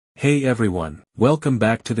Hey everyone, welcome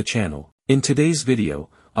back to the channel. In today's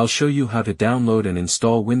video, I'll show you how to download and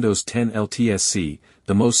install Windows 10 LTSC,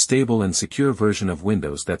 the most stable and secure version of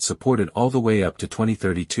Windows that's supported all the way up to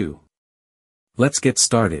 2032. Let's get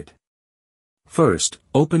started. First,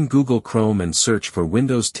 open Google Chrome and search for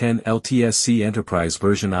Windows 10 LTSC Enterprise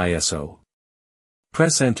version ISO.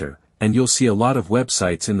 Press Enter, and you'll see a lot of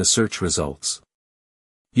websites in the search results.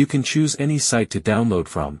 You can choose any site to download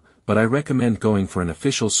from, but I recommend going for an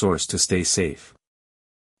official source to stay safe.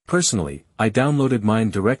 Personally, I downloaded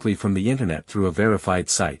mine directly from the internet through a verified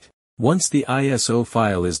site. Once the ISO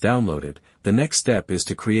file is downloaded, the next step is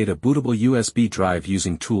to create a bootable USB drive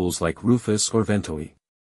using tools like Rufus or Ventoy.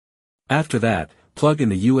 After that, plug in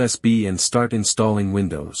the USB and start installing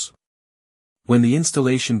Windows. When the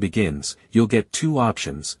installation begins, you'll get two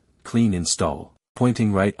options: Clean Install,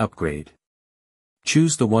 Pointing Right Upgrade.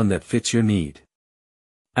 Choose the one that fits your need.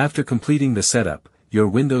 After completing the setup, your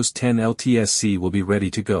Windows 10 LTSC will be ready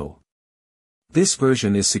to go. This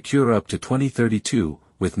version is secure up to 2032,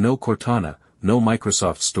 with no Cortana, no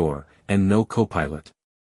Microsoft Store, and no Copilot.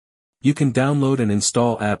 You can download and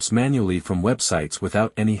install apps manually from websites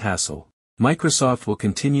without any hassle. Microsoft will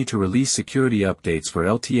continue to release security updates for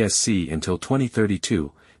LTSC until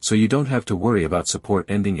 2032, so you don't have to worry about support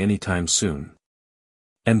ending anytime soon.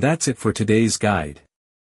 And that's it for today's guide.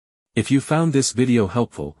 If you found this video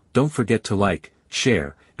helpful, don't forget to like,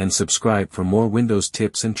 share, and subscribe for more Windows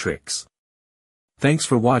tips and tricks. Thanks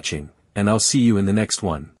for watching, and I'll see you in the next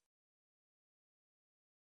one.